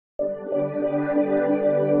Great.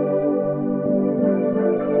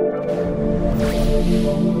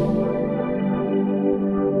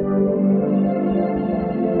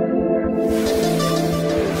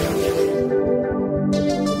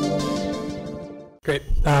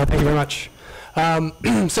 Thank you very much.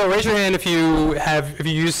 So raise your hand if you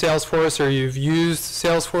use Salesforce or you've used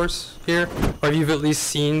Salesforce here, or if you've at least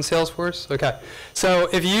seen Salesforce. Okay. So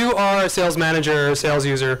if you are a sales manager or a sales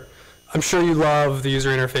user, I'm sure you love the user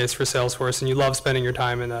interface for Salesforce and you love spending your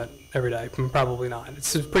time in that every day. Probably not.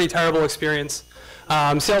 It's a pretty terrible experience.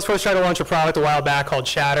 Salesforce tried to launch a product a while back called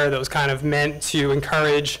Chatter that was kind of meant to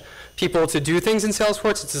encourage people to do things in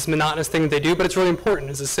Salesforce. It's this monotonous thing that they do, but it's really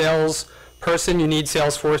important. As a sales person, you need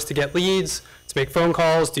Salesforce to get leads, to make phone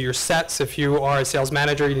calls, do your sets. If you are a sales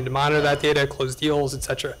manager, you need to monitor that data, close deals,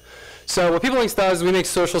 etc. So what PeopleLinx does is we make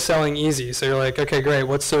social selling easy. So you're like, okay, great,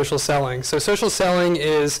 what's social selling? So social selling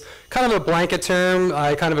is kind of a blanket term.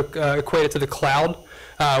 I kind of equate it to the cloud,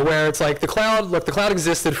 where it's like the cloud, look, the cloud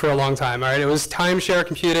existed for a long time, all right? It was timeshare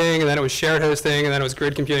computing, and then it was shared hosting, and then it was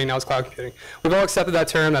grid computing, now it's cloud computing. We've all accepted that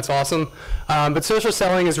term, that's awesome. But social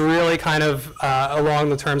selling is really kind of along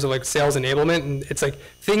the terms of like sales enablement, and it's like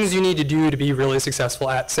things you need to do to be really successful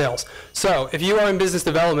at sales. So if you are in business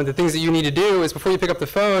development, the things that you need to do is before you pick up the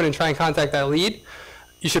phone and try and contact that lead,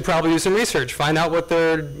 you should probably do some research. Find out what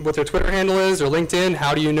their Twitter handle is or LinkedIn.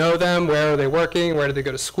 How do you know them? Where are they working? Where did they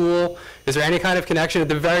go to school? Is there any kind of connection? At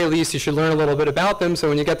the very least, you should learn a little bit about them so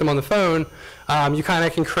when you get them on the phone, you kind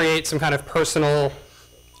of can create some kind of personal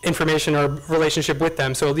information or relationship with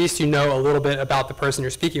them. So at least you know a little bit about the person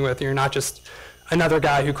you're speaking with. You're not just another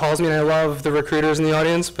guy who calls me, and I love the recruiters in the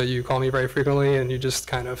audience, but you call me very frequently and you just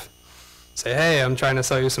kind of say, hey, I'm trying to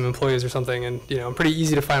sell you some employees or something, and I'm pretty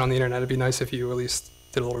easy to find on the internet. It'd be nice if you at least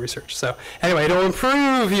did a little research. So anyway, it'll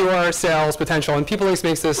improve your sales potential, and PeopleLinx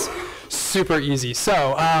makes this super easy.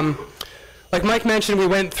 So like Mike mentioned, we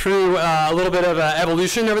went through a little bit of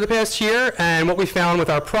evolution over the past year, and what we found with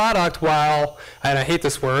our product, while, and I hate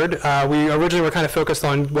this word, we originally were kind of focused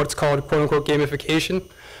on what's called quote-unquote gamification,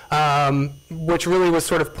 which really was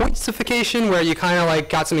sort of pointsification, where you kind of like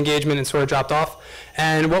got some engagement and sort of dropped off.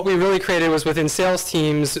 And what we really created was within sales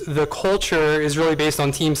teams, the culture is really based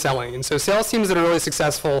on team selling. And so sales teams that are really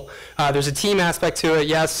successful, there's a team aspect to it.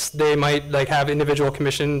 Yes, they might like have individual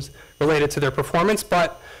commissions related to their performance,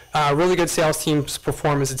 but really good sales teams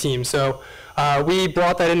perform as a team. So we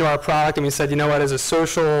brought that into our product and we said, you know what, as a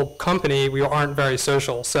social company, we aren't very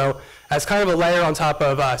social. So as kind of a layer on top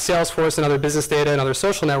of Salesforce and other business data and other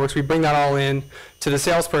social networks, we bring that all in to the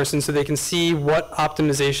salesperson so they can see what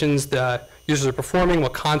optimizations the users are performing,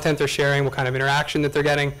 what content they're sharing, what kind of interaction that they're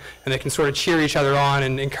getting, and they can sort of cheer each other on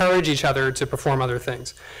and encourage each other to perform other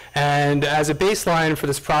things. And as a baseline for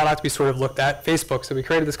this product, we sort of looked at Facebook. So we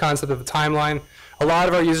created this concept of a timeline. A lot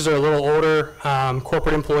of our users are a little older,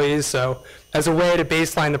 corporate employees, so as a way to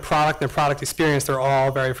baseline the product and the product experience, they're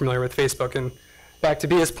all very familiar with Facebook. And back to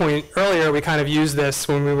Bia's point earlier, we kind of used this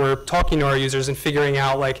when we were talking to our users and figuring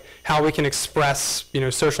out like how we can express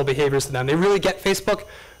social behaviors to them. They really get Facebook.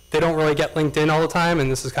 They don't really get LinkedIn all the time,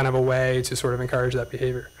 and this is kind of a way to sort of encourage that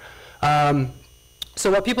behavior. So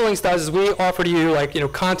what PeopleLinx does is we offer to you like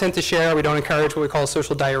content to share. We don't encourage what we call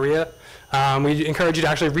social diarrhea. We encourage you to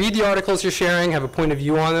actually read the articles you're sharing, have a point of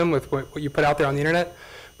view on them with what you put out there on the internet.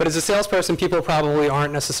 But as a salesperson, people probably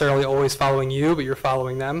aren't necessarily always following you, but you're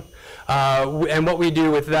following them. And what we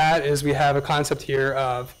do with that is we have a concept here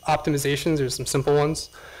of optimizations. There's some simple ones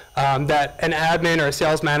that an admin or a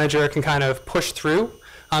sales manager can kind of push through.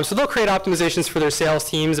 So they'll create optimizations for their sales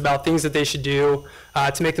teams about things that they should do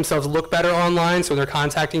to make themselves look better online. So when they're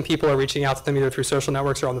contacting people or reaching out to them either through social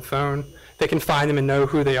networks or on the phone, they can find them and know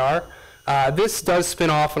who they are. This does spin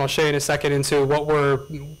off, and I'll show you in a second, into what we're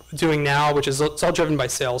doing now, which is it's all driven by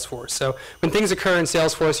Salesforce. So when things occur in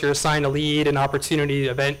Salesforce, you're assigned a lead, an opportunity,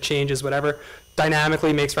 event changes, whatever,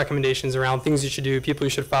 dynamically makes recommendations around things you should do, people you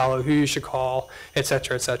should follow, who you should call, et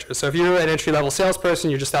cetera, et cetera. So if you're an entry-level salesperson,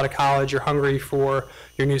 you're just out of college, you're hungry for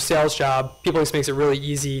your new sales job, PeopleLinx makes it really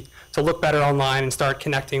easy to look better online and start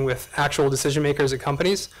connecting with actual decision makers at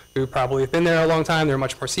companies who probably have been there a long time, they're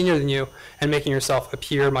much more senior than you, and making yourself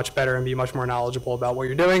appear much better and be much more knowledgeable about what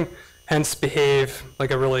you're doing, hence behave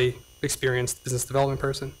like a really experienced business development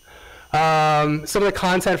person. Some of the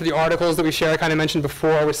content for the articles that we share, I kind of mentioned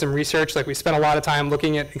before with some research, like we spent a lot of time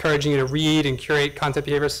looking at encouraging you to read and curate content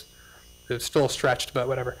behaviors. It's still stretched, but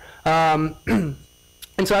whatever. And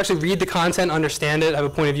so actually read the content, understand it, have a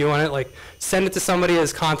point of view on it, like send it to somebody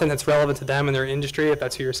as content that's relevant to them and their industry if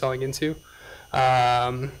that's who you're selling into.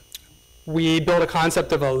 we built a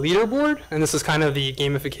concept of a leaderboard, and this is kind of the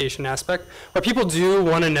gamification aspect, where people do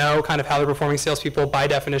want to know kind of how they're performing. Salespeople, by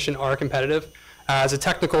definition, are competitive. As a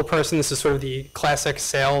technical person, this is sort of the classic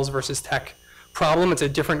sales versus tech problem. It's a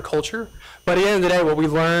different culture. But at the end of the day, what we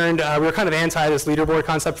learned, we were kind of anti this leaderboard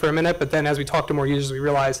concept for a minute, but then as we talked to more users, we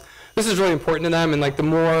realized this is really important to them, and like the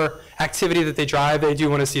more activity that they drive, they do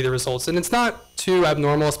want to see the results. And it's not too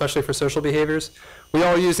abnormal, especially for social behaviors. We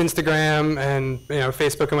all use Instagram and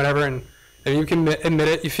Facebook and whatever, and you can admit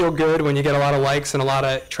it, you feel good when you get a lot of likes and a lot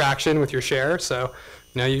of traction with your share. So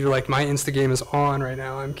you're like, my Insta game is on right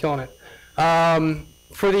now, I'm killing it.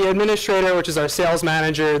 For the administrator, which is our sales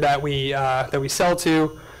manager that we sell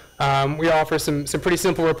to, we offer some pretty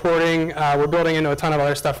simple reporting. We're building into a ton of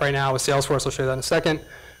other stuff right now with Salesforce. I'll show you that in a second,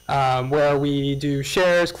 where we do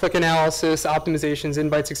shares, click analysis, optimizations,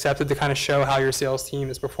 invites accepted to kind of show how your sales team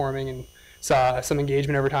is performing, and some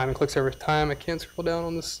engagement over time and clicks over time. I can't scroll down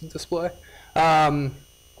on this display. And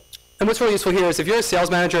what's really useful here is if you're a sales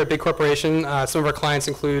manager at a big corporation, some of our clients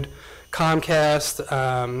include Comcast,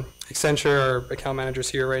 Accenture, our account managers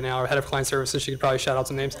here right now, our head of client services. She could probably shout out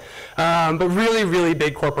some names. But really, really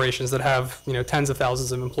big corporations that have tens of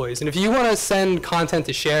thousands of employees. And if you want to send content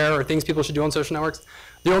to share or things people should do on social networks,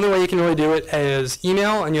 the only way you can really do it is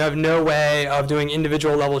email, and you have no way of doing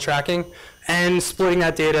individual level tracking and splitting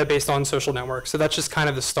that data based on social networks. So that's just kind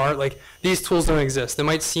of the start. Like, these tools don't exist. They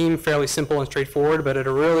might seem fairly simple and straightforward, but at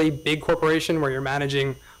a really big corporation where you're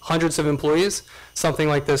managing hundreds of employees, something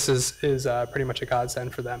like this is pretty much a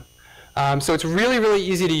godsend for them. So it's really, really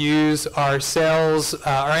easy to use. Our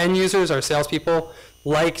end users, our salespeople,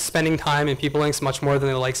 like spending time in PeopleLinx much more than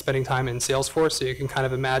they like spending time in Salesforce. So you can kind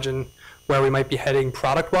of imagine where we might be heading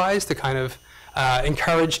product-wise to kind of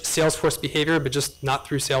encourage Salesforce behavior, but just not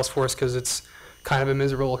through Salesforce because it's kind of a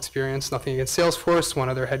miserable experience. Nothing against Salesforce. One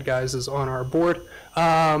of their head guys is on our board.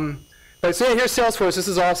 But so yeah, here's Salesforce. This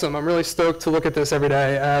is awesome. I'm really stoked to look at this every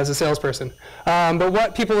day as a salesperson. But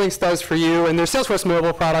what PeopleLinx does for you, and their Salesforce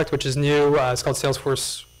mobile product, which is new, it's called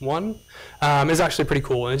Salesforce One, is actually pretty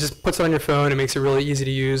cool. And it just puts it on your phone. It makes it really easy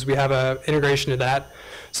to use. We have an integration to that.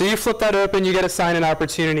 So you flip that open, you get a sign-in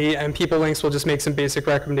opportunity, and PeopleLinx will just make some basic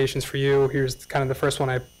recommendations for you. Here's kind of the first one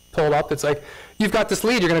I pulled up. It's like, you've got this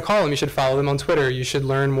lead, you're going to call them, you should follow them on Twitter, you should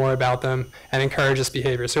learn more about them and encourage this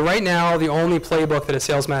behavior. So right now, the only playbook that a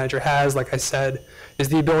sales manager has, like I said, is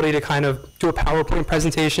the ability to kind of do a PowerPoint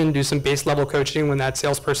presentation, do some base level coaching when that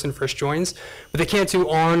salesperson first joins, but they can't do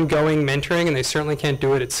ongoing mentoring, and they certainly can't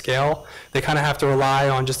do it at scale. They kind of have to rely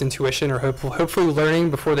on just intuition or hopefully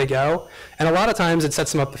learning before they go. And a lot of times it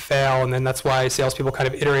sets them up to fail, and then that's why salespeople kind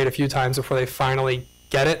of iterate a few times before they finally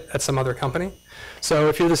get it at some other company. So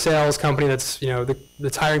if you're the sales company that's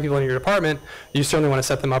that's hiring people in your department, you certainly want to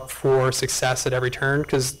set them up for success at every turn,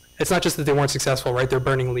 because it's not just that they weren't successful, right? They're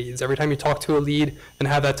burning leads. Every time you talk to a lead and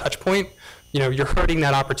have that touch point, you're hurting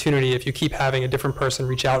that opportunity if you keep having a different person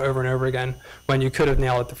reach out over and over again when you could have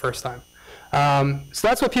nailed it the first time. So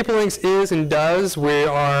that's what PeopleLinx is and does. We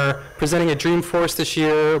are presenting at Dreamforce this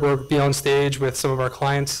year. We'll be on stage with some of our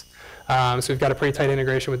clients. So we've got a pretty tight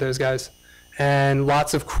integration with those guys. And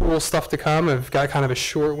lots of cool stuff to come. I've got kind of a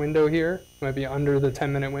short window here. Might be under the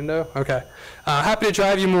 10-minute window. Okay. Happy to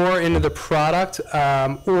drive you more into the product.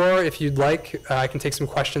 Or if you'd like, I can take some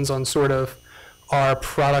questions on sort of our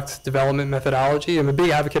product development methodology. I'm a big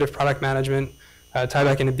advocate of product management. Tie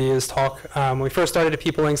back into Bia's talk. When we first started at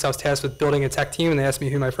PeopleLinx, I was tasked with building a tech team, and they asked me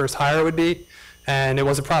who my first hire would be. And it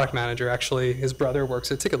was a product manager, actually. His brother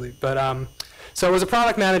works at Ticketleap. But so I was a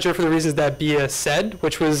product manager for the reasons that Bia said,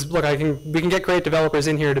 which was, look, we can get great developers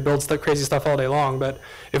in here to build crazy stuff all day long, but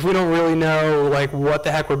if we don't really know what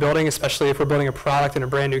the heck we're building, especially if we're building a product in a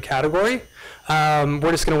brand new category,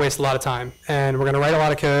 we're just going to waste a lot of time. And we're going to write a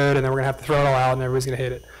lot of code, and then we're going to have to throw it all out, and everybody's going to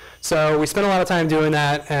hate it. So we spent a lot of time doing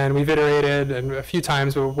that, and we've iterated and a few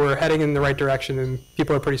times, but we're heading in the right direction, and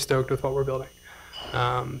people are pretty stoked with what we're building.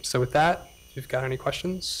 So with that, if you've got any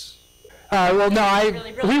questions. Well, no,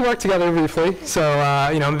 we worked together briefly, so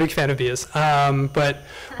I'm a big fan of Bia's. But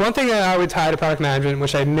one thing that I would tie to product management,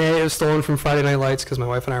 which I may have stolen from Friday Night Lights because my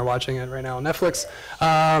wife and I are watching it right now on Netflix,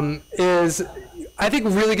 is I think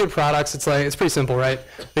really good products. It's pretty simple, right?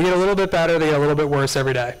 They get a little bit better, they get a little bit worse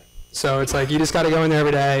every day. So it's like you just got to go in there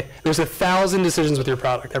every day. There's 1,000 decisions with your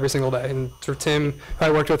product every single day, and Tim, who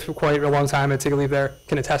I worked with for quite a long time at Ticketleap there,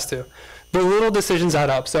 can attest to. The little decisions add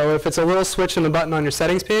up. So if it's a little switch in the button on your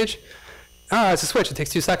settings page, it's a switch, it takes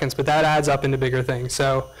 2 seconds, but that adds up into bigger things.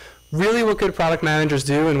 So really what good product managers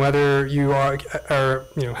do, and whether you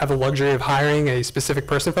have the luxury of hiring a specific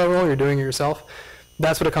person for that role, you're doing it yourself,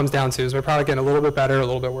 that's what it comes down to, is my product getting a little bit better, a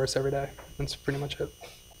little bit worse every day. That's pretty much it.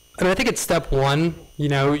 I mean, I think it's step one. You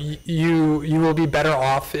know, you will be better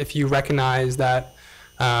off if you recognize that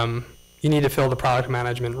you need to fill the product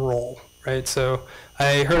management role, right? So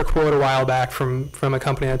I heard a quote a while back from a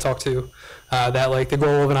company I talked to that like the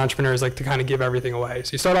goal of an entrepreneur is like to kind of give everything away.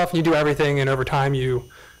 So you start off and you do everything, and over time you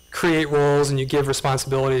create roles and you give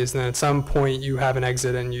responsibilities, and then at some point you have an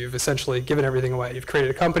exit and you've essentially given everything away. You've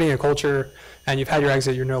created a company, a culture, and you've had your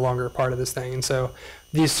exit. You're no longer a part of this thing. And so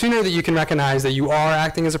the sooner that you can recognize that you are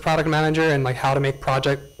acting as a product manager and like how to make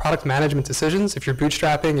product management decisions, if you're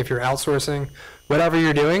bootstrapping, if you're outsourcing, whatever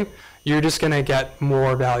you're doing, you're just going to get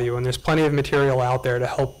more value. And there's plenty of material out there to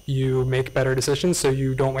help you make better decisions so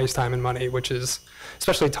you don't waste time and money, which is,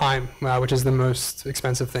 especially time, which is the most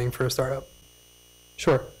expensive thing for a startup.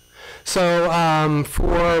 Sure. So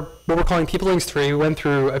for what we're calling PeopleLinx 3, we went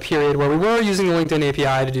through a period where we were using the LinkedIn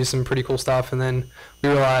API to do some pretty cool stuff, and then we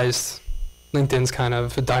realized LinkedIn's kind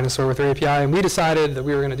of a dinosaur with their API, and we decided that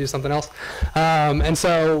we were going to do something else. And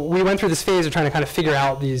so we went through this phase of trying to kind of figure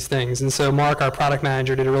out these things. And so Mark, our product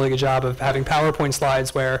manager, did a really good job of having PowerPoint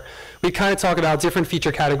slides where we kind of talk about different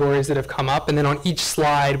feature categories that have come up, and then on each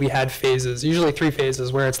slide we had phases, usually 3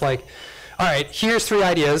 phases, where it's like, all right, here's 3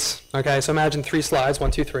 ideas. Okay, so imagine 3 slides, 1,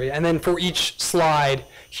 2, 3. And then for each slide,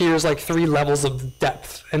 here's like 3 levels of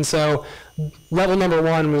depth. And so level number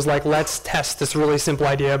 1 was like, let's test this really simple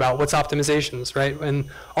idea about what's optimizations, right? And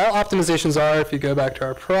all optimizations are, if you go back to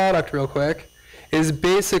our product real quick, is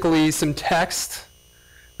basically some text,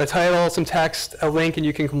 a title, some text, a link, and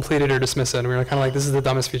you can complete it or dismiss it. And we were kind of like, this is the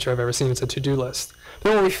dumbest feature I've ever seen. It's a to-do list.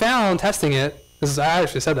 But what we found testing it, I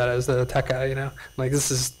actually said that as the tech guy, you know, like this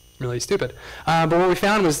is really stupid. But what we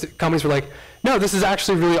found was companies were like, no, this is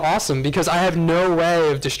actually really awesome because I have no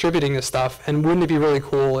way of distributing this stuff, and wouldn't it be really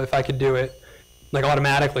cool if I could do it like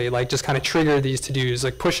automatically, like just kind of trigger these to-dos,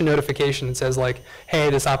 like push a notification that says like, hey,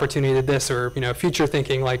 this opportunity did this, or, you know, future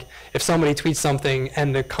thinking, like if somebody tweets something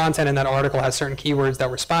and the content in that article has certain keywords that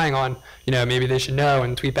we're spying on, you know, maybe they should know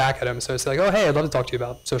and tweet back at them. So it's like, oh, hey, I'd love to talk to you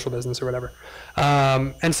about social business or whatever.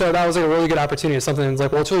 And so that was like a really good opportunity. It's something that's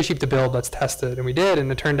like, well, it's really cheap to build, let's test it. And we did,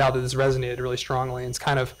 and it turned out that this resonated really strongly, and it's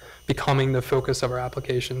kind of becoming the focus of our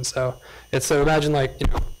application. So it's, so imagine like, you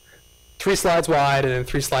know, 3 slides wide and then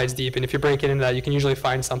 3 slides deep, and if you break it into that, you can usually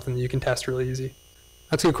find something that you can test really easy.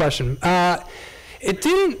 That's a good question. It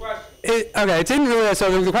didn't really,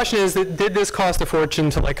 so the question is, did this cost a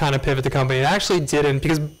fortune to like kind of pivot the company? It actually didn't,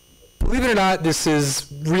 because believe it or not, this is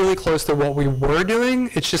really close to what we were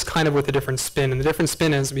doing. It's just kind of with a different spin, and the different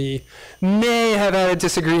spin is we may have had a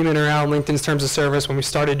disagreement around LinkedIn's terms of service when we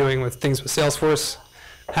started doing with things with Salesforce.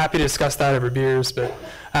 Happy to discuss that over beers, but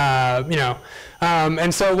you know,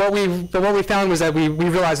 and so what we found was that we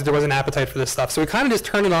realized that there was an appetite for this stuff. So we kind of just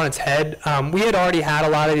turned it on its head. We had already had a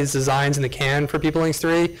lot of these designs in the can for PeopleLinx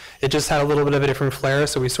 3. It just had a little bit of a different flair,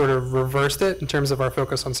 so we sort of reversed it in terms of our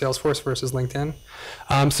focus on Salesforce versus LinkedIn.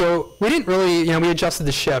 So we didn't really, you know, we adjusted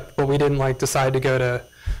the ship, but we didn't like decide to go to,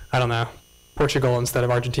 I don't know, Portugal instead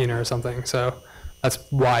of Argentina or something. So that's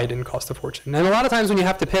why it didn't cost a fortune. And a lot of times when you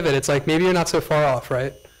have to pivot, it's like maybe you're not so far off,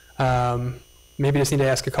 right? Maybe you just need to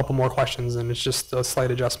ask a couple more questions, and it's just a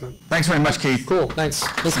slight adjustment. Thanks very much, Keith. Cool, thanks.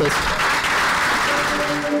 Thanks, guys.